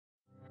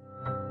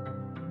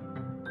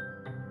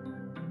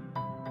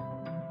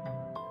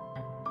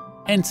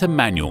Enter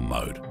manual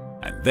mode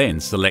and then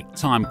select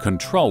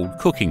time-controlled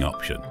cooking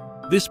option.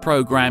 This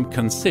program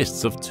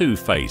consists of 2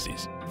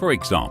 phases. For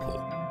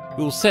example,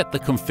 we'll set the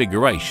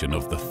configuration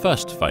of the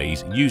first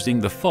phase using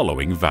the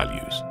following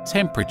values: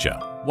 temperature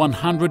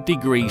 100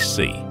 degrees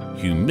C,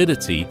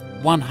 humidity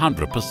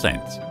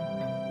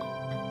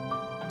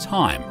 100%,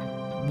 time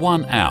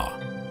 1 hour,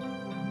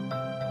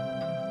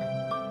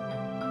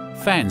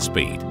 fan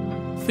speed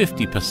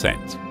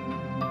 50%,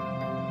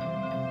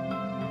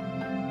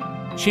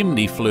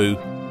 chimney flue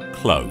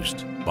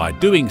closed. By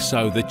doing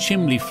so, the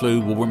chimney flue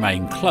will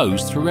remain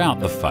closed throughout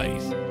the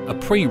phase, a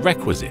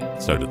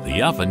prerequisite so that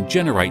the oven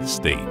generates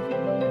steam.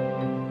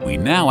 We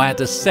now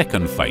add a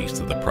second phase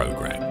to the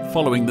program,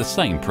 following the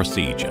same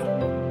procedure.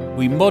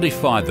 We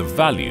modify the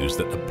values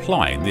that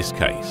apply in this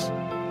case.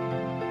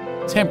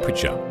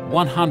 Temperature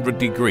 100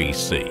 degrees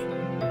C,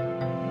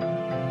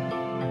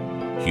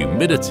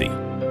 humidity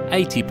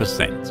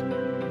 80%,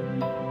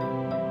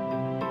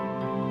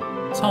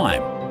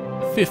 time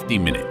 50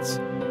 minutes,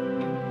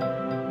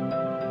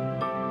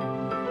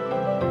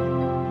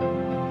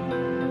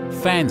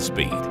 fan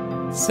speed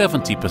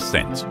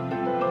 70%,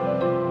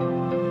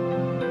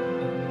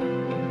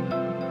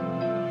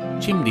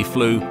 chimney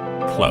flue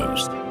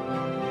closed.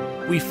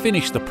 We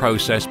finish the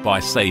process by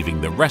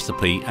saving the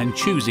recipe and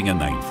choosing a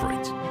name for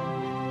it.